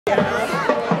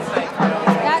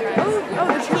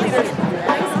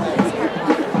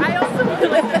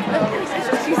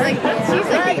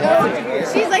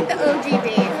She's like the OG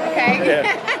Dave, okay? Yeah.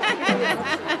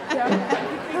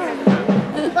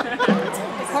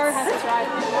 The car has to drive.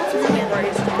 It's really bright.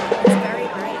 It's very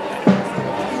bright.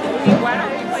 Why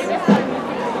don't we play this?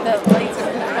 The lights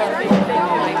are in the car.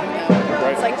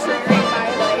 It's like triggering my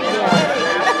light.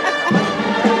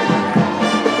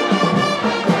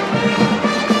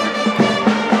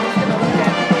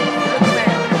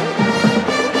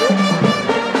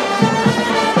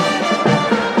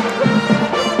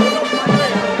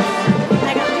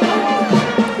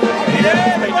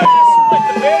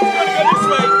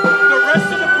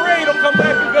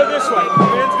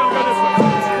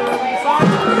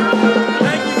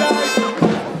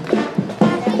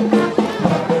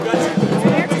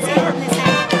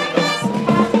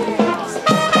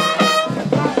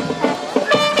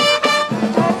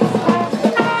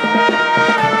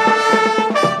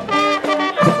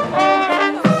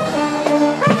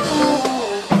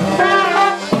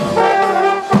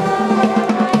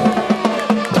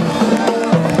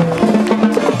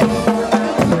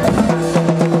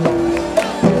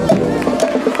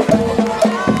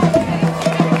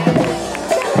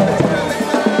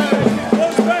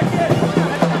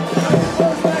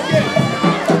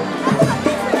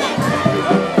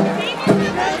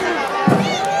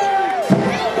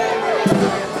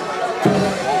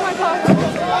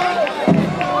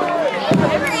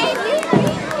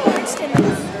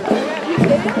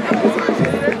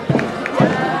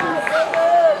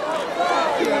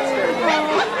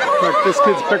 This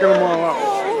kid's picking them all up.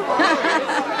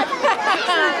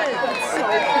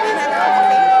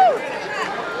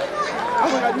 Oh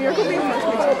my god, Miracle Bean must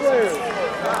be so good.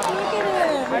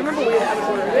 I remember we had a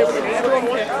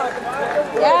order.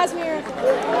 Yes, Miracle.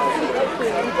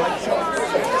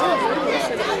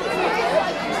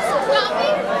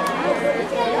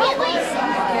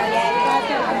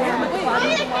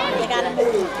 You gotta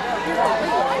move.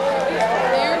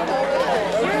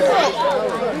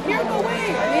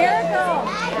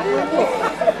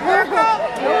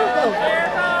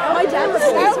 My dad was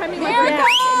always telling me like Miracle!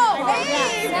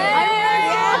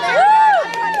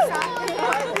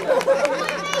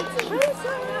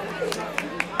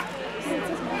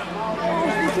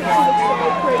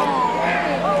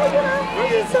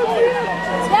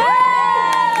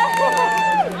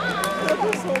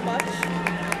 So much.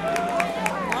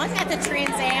 Oh, it's got the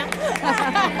Trans Am.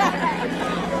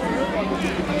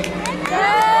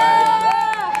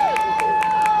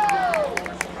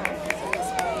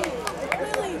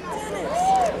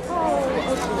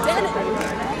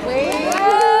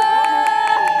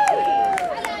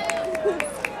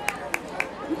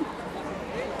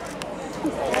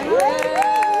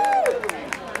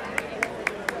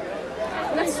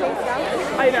 That's so fun.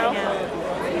 I know.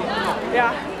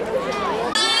 Yeah.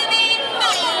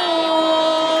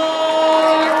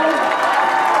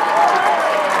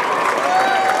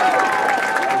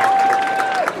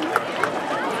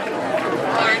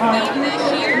 Our theme this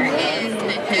year is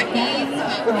the Decades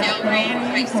of Delran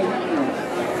High School.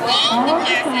 All the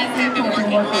classes have been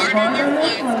working hard on their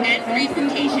floats and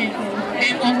presentations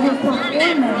and will perform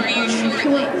them for you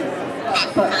shortly.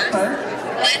 But first,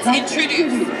 let's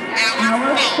introduce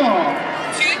our fall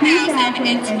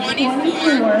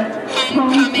 2024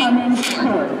 Homecoming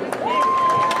Tour.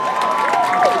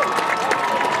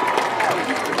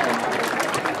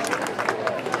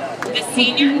 The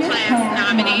senior class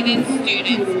nominated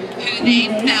students who they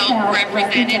felt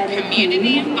represented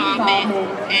community involvement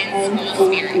and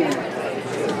school spirit.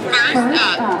 First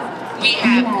up, we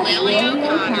have Lily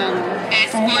O'Connor,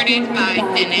 escorted by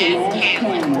Dinesh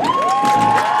Canlin.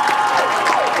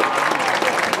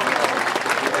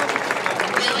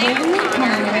 Lily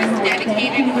O'Connor has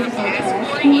dedicated her past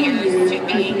 4 years to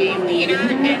being a leader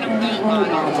and a role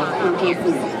model for her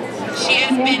peers. She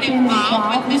has been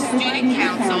involved with the Student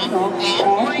Council all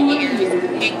 4 years,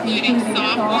 including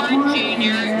sophomore,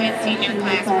 junior, and senior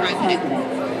class president.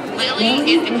 Lily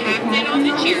is the captain on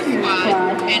the cheer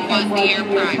squad and was the year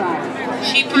prior.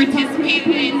 She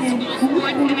participated in school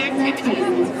sports and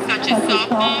activities such as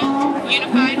softball,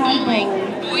 unified bowling,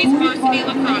 boys varsity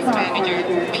lacrosse manager,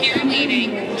 peer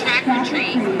leading, track or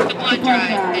treat, the blood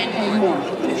drive, and more.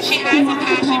 She has a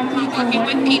passion for working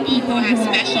with people who have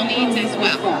special needs as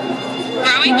well.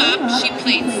 Growing up, she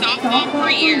played softball for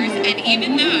years, and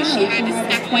even though she had to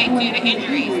step away due to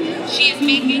injuries, she is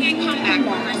making a comeback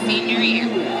for her senior year.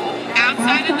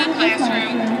 Outside of the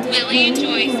classroom, Lily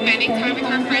enjoys spending time with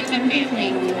her friends and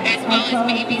family, as well as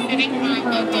babysitting for a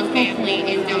local family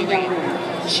in Delran.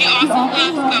 She also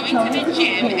loves going to the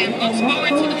gym and looks forward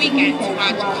to the weekend to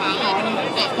watch college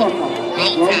football.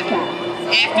 Roll Tide!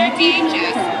 After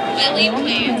DHS, Lily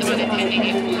plans on attending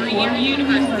a 4-year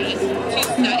university to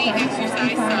study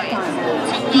exercise science,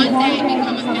 to one day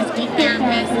become a physical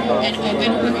therapist and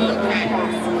open her own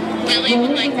practice. Lily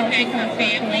would like to thank her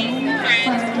family,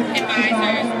 friends,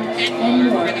 advisors, and more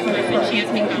for the person she has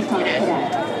become today.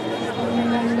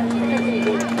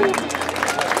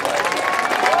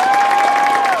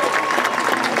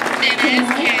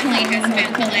 Has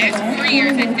spent the last 4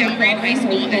 years at Delran High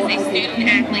School as a student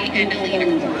athlete and a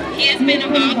leader. He has been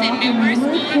involved in numerous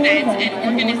school events and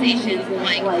organizations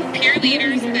like Peer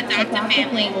Leaders, Adopt a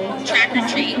Family, Track or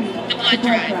Treat, the Blood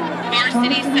Drive,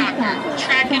 Varsity Soccer,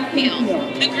 Track and Field,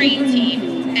 the Green Team,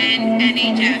 and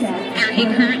NHS, where he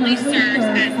currently serves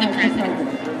as the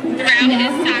president. Throughout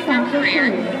his soccer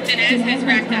career, Dinesh has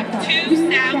racked up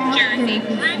 2 South Jersey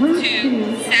Group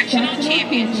 2 sectional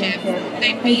championships,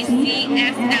 a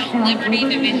BCSL Liberty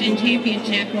Division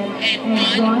championship, and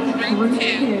 1 Group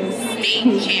 2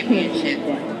 state championship.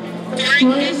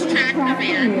 During his track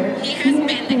career, he has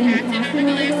been the captain over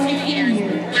the last 2 years,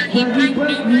 where he broke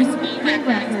numerous school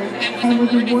records and was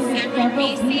awarded several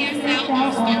BCSL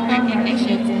All-Star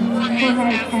recognitions for his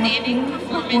outstanding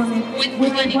performance with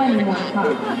plenty more to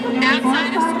come.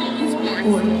 Outside of school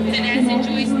sports, Dinesh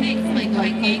enjoys things like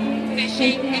hiking,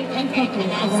 fishing, and cooking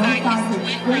alongside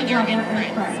his twin brother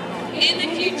and friends. In the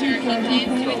future, he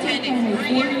plans to attend a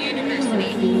 4-year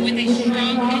university with a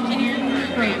strong engineering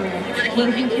program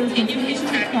where he can continue his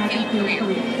track and field career.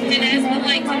 Dinesh would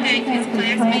like to thank his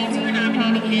classmates for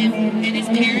nominating him and his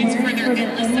parents for their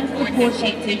endless support that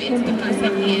shaped him into the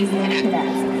person he is today.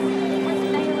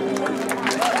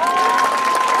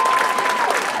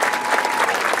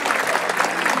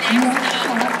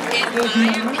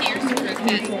 Maya Pierce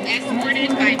Rufus,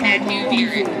 escorted by Matthew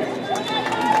Buren.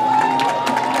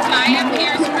 Maya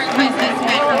Pierce Rufus has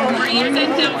spent 4 years at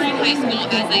Delran High School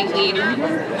as a leader,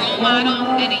 role model,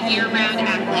 and a year-round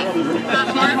athlete. Her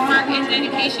hard work and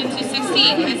dedication to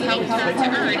succeed has helped her to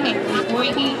earn a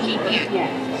 4.8 GPA.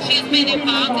 She has been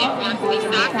involved in varsity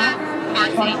soccer,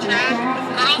 varsity track,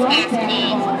 girls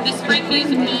basketball, the spring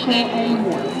musical, and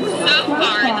more. So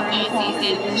far in the fall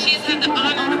season, she has had the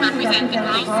honor to represent the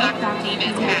girls soccer team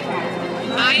as captain.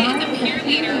 Maya is a peer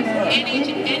leader in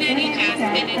NHS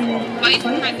and is vice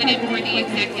president for the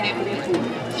executive board.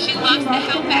 She loves to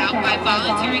help out by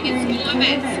volunteering in school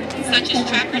events, such as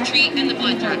Track or Treat and the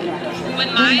Blood Drive.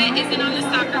 When Maya isn't on the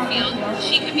soccer field,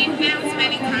 she can be found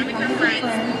spending time with her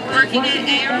friends, working at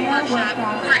AR Workshop,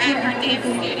 or at her dance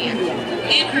studio.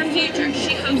 In her future,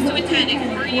 she hopes to attend a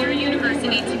 4-year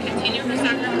university to continue her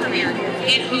soccer career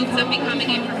in hopes of becoming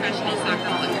a professional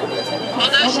soccer player.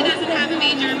 Although she doesn't have a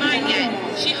major in mind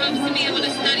yet, she hopes to be able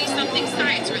to study something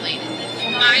science-related.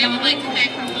 Maya would like to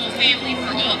thank her whole family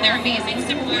for all of their amazing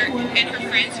support and her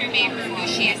friends who made her who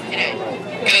she is today.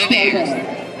 Go Bears!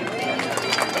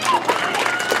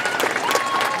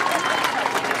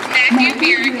 Matthew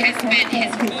Buren has spent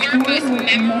his 4 most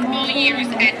memorable years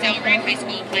at Delran High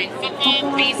School playing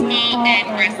football, baseball, and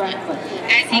wrestling.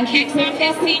 As he kicks off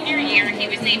his senior year, he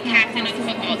was named captain of the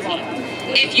football team.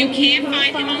 If you can't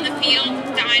find him on the field,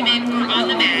 diamond, or on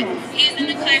the mat, he is in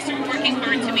the classroom working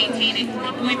hard to maintain a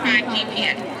 4.5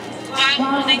 GPA.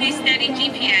 While holding a steady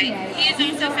GPA, he is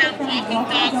also found walking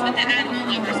dogs with the Animal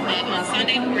Lovers Club on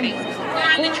Sunday mornings or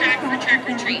on the track for Track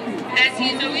or Treat, as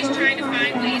he is always trying to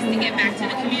find ways to get back to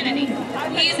the community.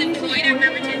 He is employed at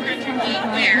Riverton Country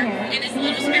Club where, in his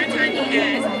little spare time he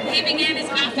has, he began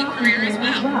his golfing career as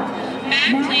well.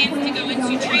 Matt plans to go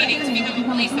into training to become a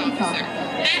police officer,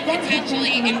 and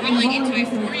potentially enrolling into a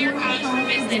 4-year college for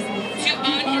business to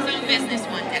own his own business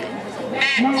one day.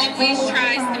 Matt always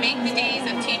tries to make the days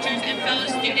of teachers and fellow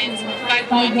students by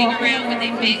walking around with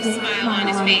a big smile on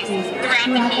his face throughout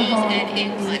the halls and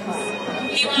in clips.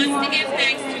 He wants to give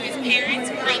thanks to his parents,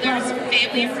 brothers,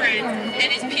 family, and friends,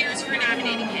 and his peers for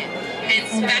nominating him, and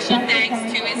special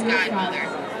thanks to his godmother.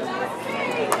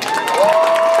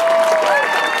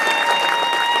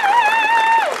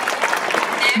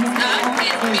 Next up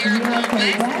is Miracle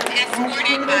West,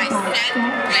 escorted by Seth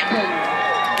Whitmer.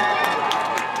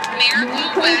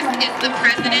 Miracle West is the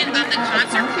president of the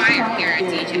concert choir here at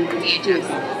DHS.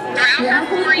 Throughout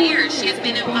her 4 years, she has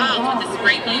been involved with the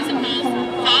spring musicals,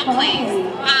 fall plays,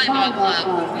 volleyball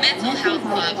club, mental health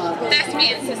club,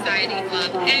 thespian society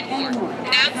club, and more.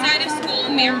 Outside of school,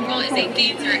 Miracle is a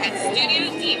dancer at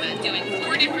Studio Diva, doing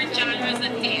 4 different genres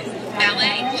of dance: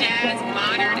 ballet, jazz,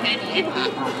 modern, and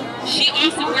hip-hop. She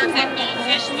also works at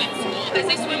Goldfish Swim School as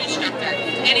a swim instructor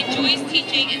and enjoys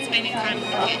teaching and spending time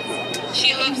with the kids. She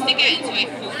hopes to get into a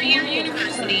 4-year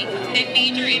university and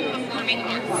major in performing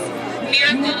arts.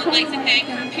 Miracle would like to thank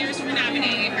her peers for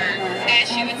nominating her. As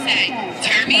she would say,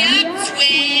 "Turn me up,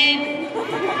 twin!"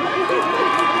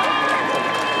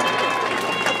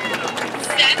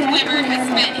 Seth Wimmer has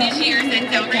spent his years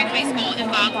at Delran High School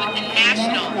involved with the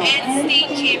national and state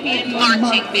champion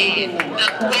marching band, the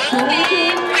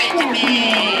Golden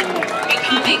Regiment,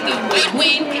 becoming the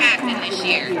woodwind captain this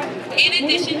year. In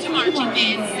addition to marching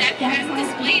band, Seth has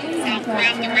displayed himself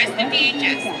throughout the rest of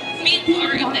DHS, being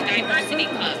part of the Diversity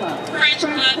Club, French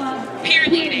Club, peer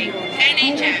leading,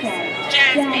 NHS,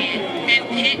 jazz band, and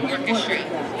pit orchestra.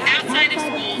 Outside of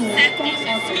school, Seth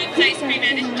also scoops ice cream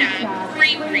at his job,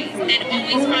 great breeze, and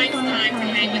always finds time to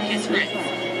hang with his friends.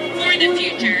 For the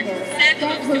future, Seth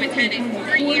hopes to attend a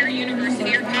 4-year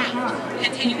university or college,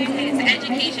 continuing his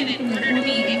education in order to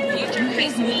be a future high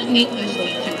school English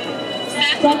teacher.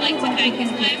 Seth would like to thank his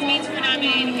classmates for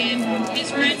nominating him,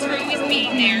 his friends for always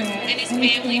being there, and his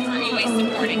family for always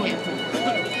supporting him.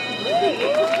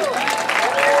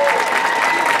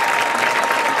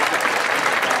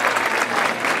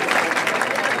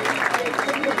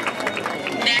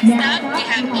 Next up, we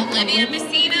have Olivia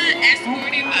Messina,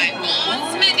 escorted by Vaughn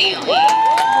Smedili.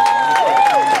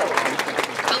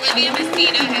 Olivia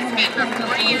Messina has spent her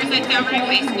 4 years at Delran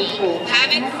High School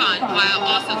having fun while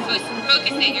also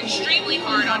focusing extremely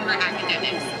hard on her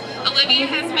academics. Olivia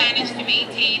has managed to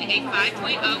maintain a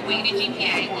 5.0 weighted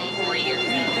GPA all 4 years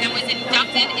and was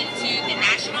inducted into the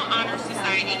National Honor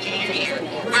Society junior year,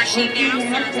 where she now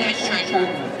serves as treasurer.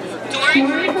 During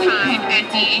her time at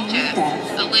DHS,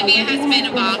 Olivia has been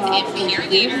involved in peer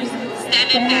leaders,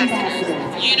 STEM ambassadors,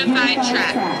 unified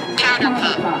track, powder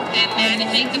puff, and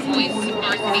managing the boys'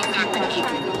 varsity soccer team.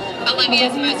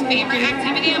 Olivia's most favorite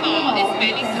activity of all is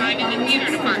spending time in the theater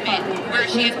department, where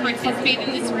she has participated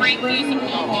in the spring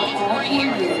musical all 4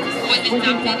 years, was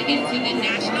inducted into the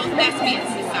National Thespian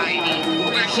Society,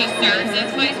 where she serves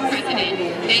as vice president,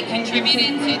 and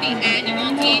contributed to the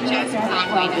annual DHS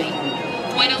Broadway night.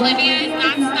 When Olivia is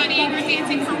not studying or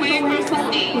dancing her way across the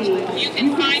stage, you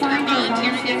can find her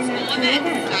volunteering at school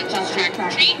events such as Track or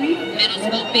Treat, Middle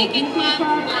School Baking Club,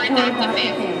 or Adopt a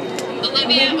Family.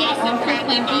 Olivia also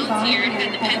proudly volunteered at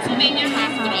the Pennsylvania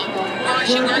Hospital, where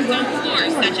she worked on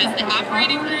floors such as the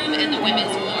operating room and the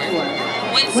women's floor.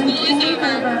 When school is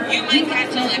over, you might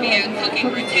catch Olivia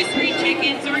cooking rotisserie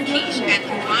chickens or quiche at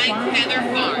the Flying Feather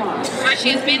Farm, where she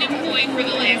has been employed for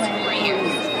the last 4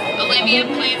 years. Olivia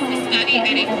plans to study at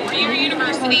a 4-year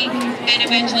university and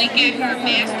eventually get her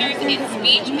master's in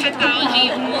speech pathology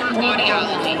or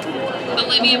audiology.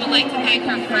 Olivia would like to thank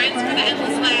her friends for the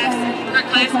endless laughs, her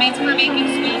classmates for making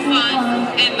school fun,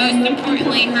 and most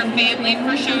importantly, her family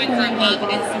for showing her love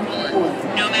and support.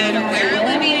 No matter where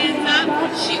Olivia ends up,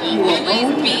 she will always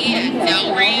be a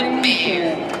Delran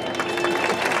Bear.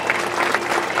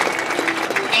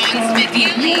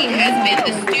 Smedili has been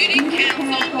the Student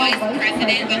Council Vice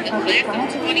President of the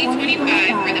Class of 2025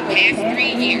 for the past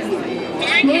 3 years.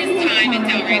 During his time at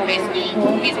Delran High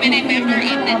School, he's been a member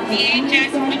of the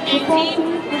DHS football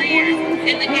team for 4 years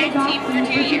and the ag team for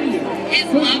 2 years. His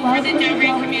love for the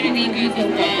Delran community goes a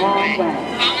long way,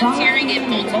 volunteering in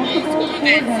multiple school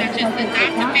events such as the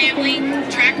Adopt a Family,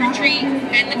 Track or Treat,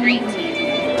 and the Green Team.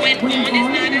 When Vaughn is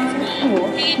not at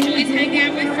school, he enjoys hanging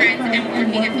out with friends and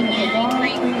working at the Long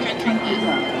Creek Country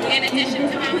Club. In addition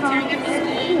to volunteering at the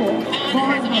school,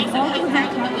 Vaughn has also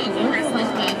helped out the local wrestling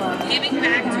club, giving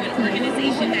back to an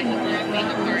organization that he grew up being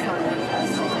a part of.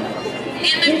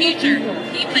 In the future,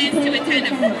 he plans to attend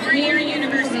a 4-year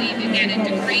university to get a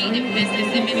degree in business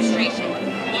administration.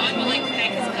 Vaughn would like to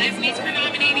thank his classmates for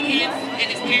nominating him and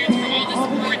his parents for all the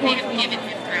support they have given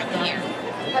him throughout the year.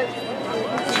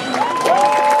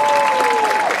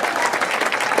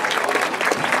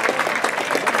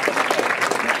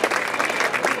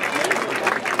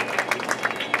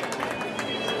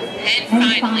 And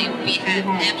finally, we have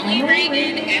Emily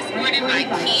Reagan, escorted by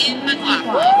Kian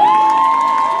McLaughlin.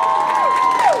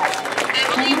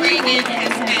 Emily Reagan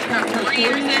has spent her 4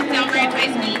 years at Delran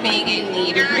High School being a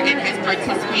leader and has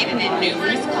participated in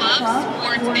numerous clubs,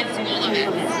 sports, and school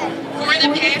events. For the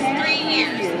past 3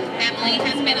 years, Emily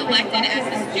has been elected as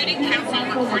the Student Council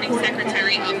Recording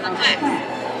Secretary of her class.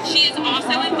 She is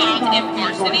also involved in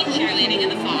varsity cheerleading in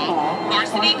the fall,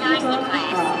 varsity girls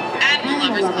lacrosse, Animal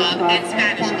Lovers Club, and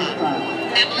Spanish Club.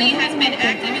 Emily has been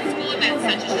active in school events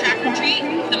such as Track or Treat,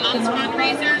 the Monks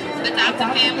Fundraiser, Adopt a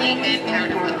Family, and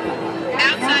Powder Puff.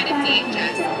 Outside of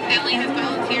DHS, Emily has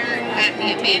volunteered at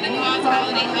the Amanda Claus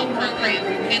Holiday Help Program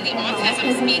and the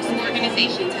Autism Speaks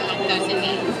organization to help those in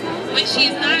need. When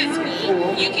she is not at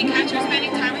school, you can catch her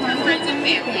spending time with her friends and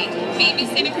family,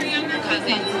 babysitting her younger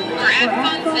cousins, or at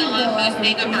Funzilla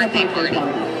hosting a birthday party.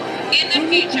 In the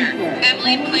future,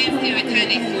 Emily plans to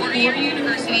attend a 4-year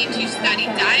university to study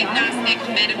diagnostic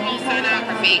medical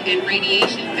sonography and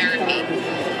radiation therapy.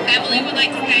 Emily would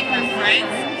like to thank her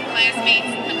friends, classmates,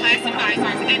 the class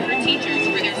advisors, and her teachers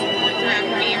for their support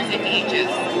throughout her years at DHS.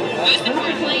 Most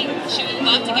importantly, she would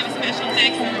love to give a special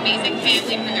thanks to her amazing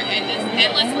family for their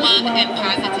endless love and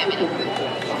positivity.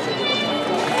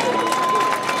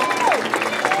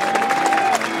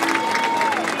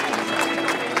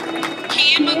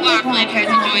 Kian McLaughlin has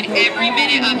enjoyed every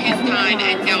minute of his time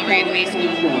at Delran High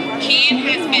School. Kian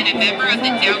has been a member of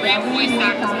the Delran Boys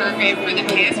Soccer program for the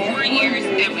past 4 years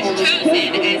and was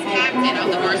chosen as captain of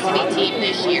the varsity team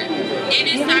this year. In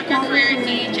his soccer career at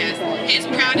DHS, his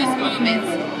proudest moments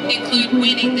include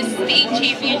winning the state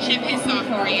championship his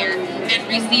sophomore year and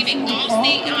receiving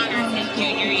all-state honors his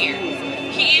junior year.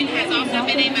 Kian has also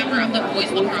been a member of the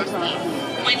boys lacrosse team.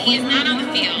 When he is not on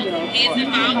the field, he is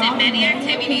involved in many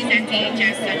activities at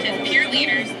DHS such as Peer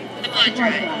Leaders, the Blood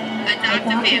Drive, Adopt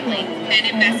a Family, and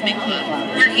Investment Club,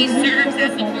 where he serves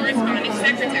as the corresponding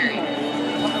secretary.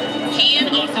 Kian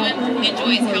also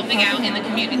enjoys helping out in the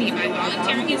community by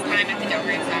volunteering his time at the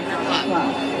Delran Soccer Club.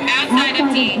 Outside of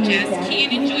DHS,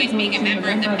 Kian enjoys being a member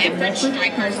of the Medford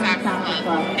Strikers Soccer Club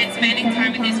and spending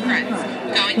time with his friends,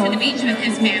 going to the beach with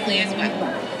his family as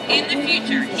well. In the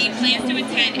future, he plans to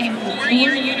attend a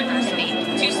 4-year university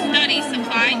to study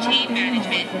supply chain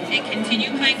management and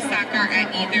continue playing soccer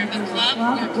at either the club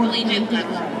or collegiate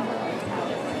level.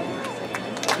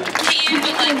 Kian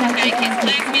would like to thank his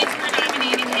classmates for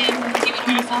nominating him. He would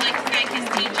also like to thank his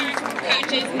teachers,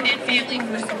 coaches, and family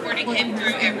for supporting him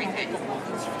through everything.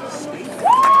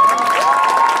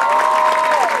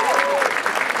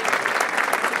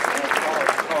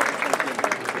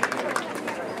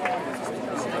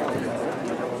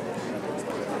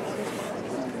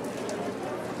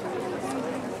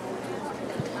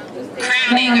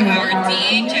 Crowning our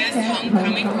DHS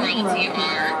homecoming royalty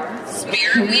are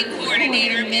Spirit Week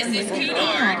Coordinator Mrs.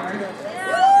 Cunard.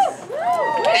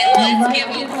 And let's give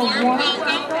a warm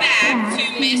welcome back to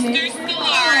Mr.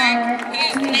 Sklar,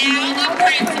 who's now the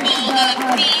principal of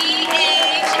DHS.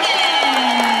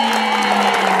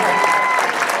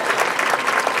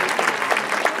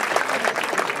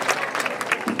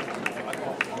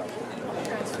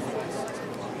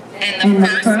 And the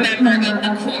first member of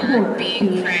the court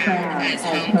being crowned as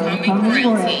homecoming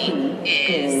royalty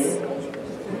is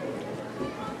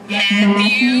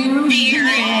Matthew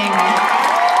Fearing.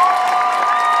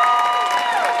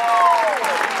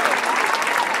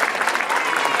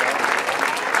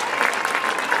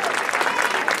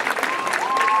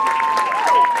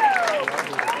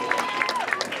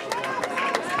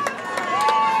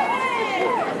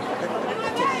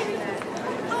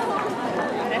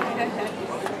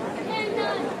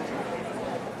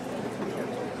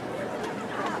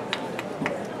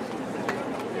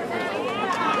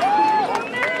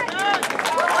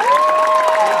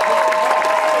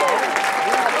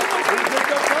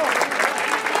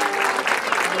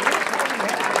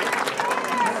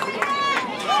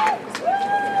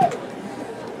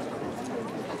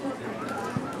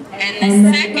 And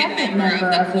the second member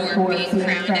of the court being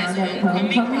crowned as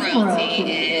homecoming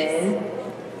royalty is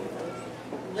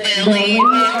Lily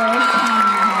O'Connor.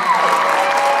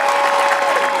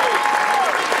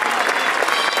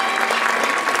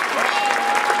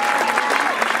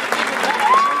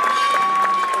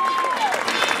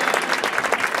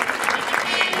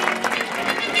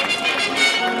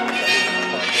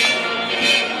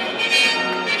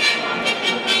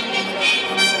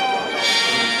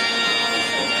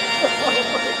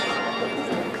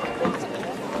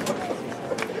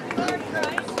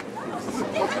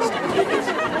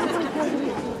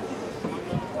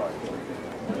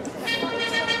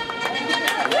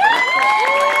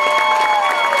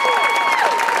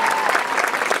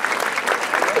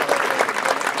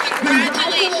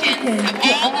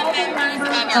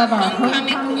 Of our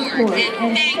homecoming court,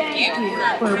 and thank you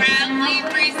for proudly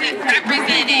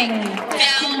representing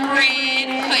Delran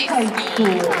High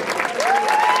School.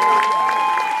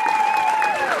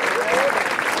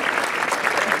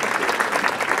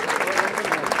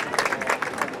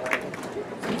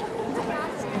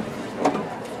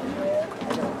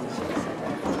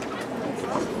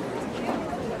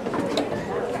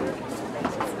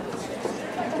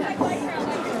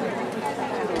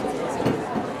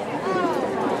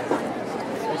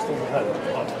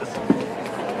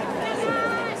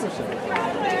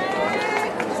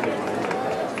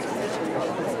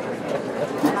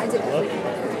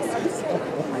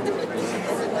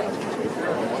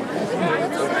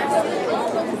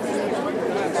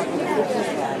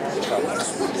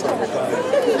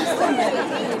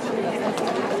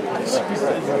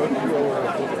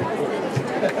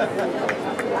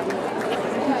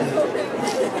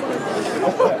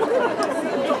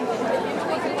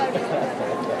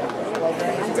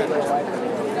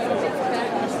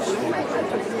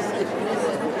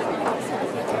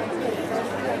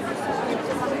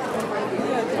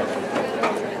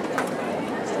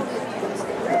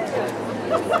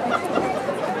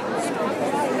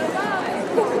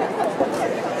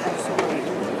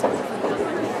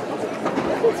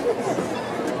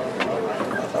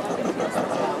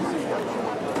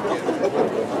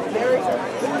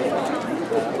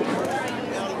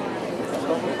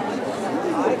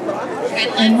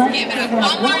 And let's give it up one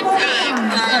more time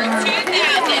for our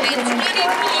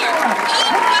 2024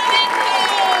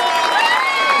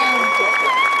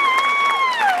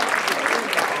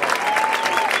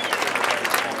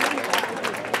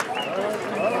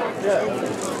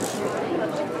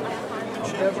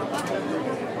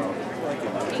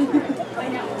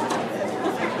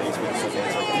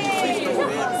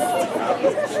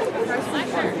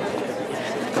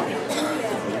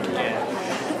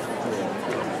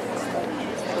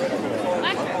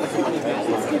 Homecoming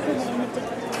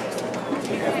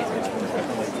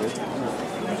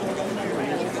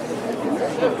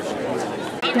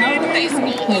Delran High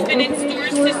School opened its doors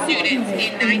to students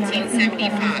in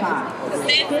 1975.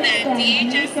 Since then,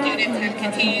 DHS students have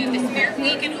continued the Spirit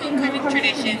Week and homecoming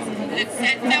traditions that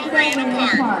set Delran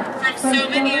apart from so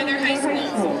many other high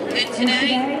schools. And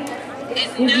today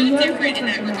is no different in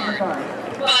that regard.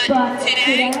 But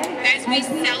today, as we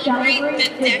celebrate the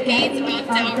decades of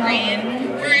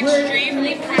Delran, we're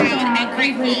extremely proud and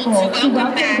grateful to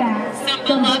welcome back some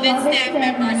beloved staff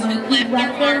members who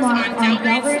left their marks on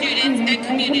Delran students and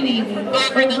community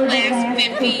over the last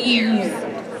 50 years.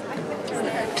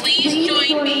 Please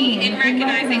join me in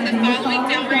recognizing the following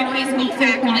Delran High School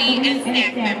faculty and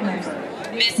staff members.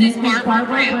 Mrs. Barbara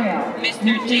Braille,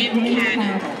 Mr. Jim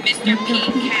Cannon, Mr.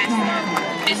 Pete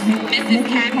Kastner, Mrs.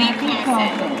 Kathy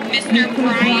Clausen, Mr.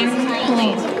 Brian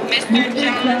Crowley, Mr.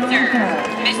 John Durr,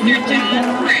 Mr. John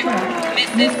Frick,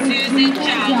 Mrs. Susan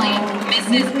Jolly,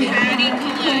 Mrs. Patty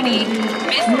Coloni,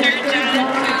 Mr. John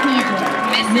Cooper,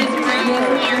 Mrs. Rose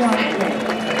Larson,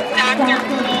 Dr.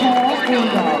 Paul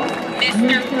Bordeaux,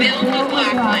 Mr. Bill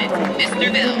McLaughlin, Mr.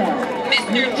 Bill,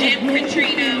 Mr. Jim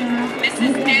Petrino,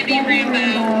 Mrs. Debbie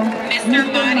Rambo, Mr.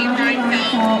 Monty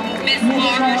Reinfeld, Ms.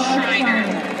 Laura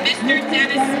Schreiner, Mr.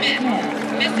 Dennis Smith,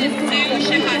 Mrs. Sue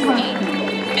Shahusky,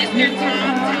 Mr.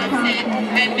 Tom Thompson,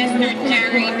 and Mr.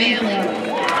 Jerry Bailey.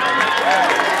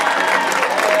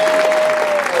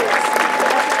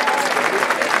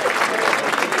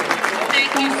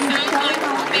 Thank you so much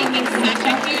for making such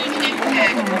a huge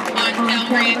impact on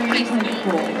Delran High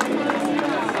School.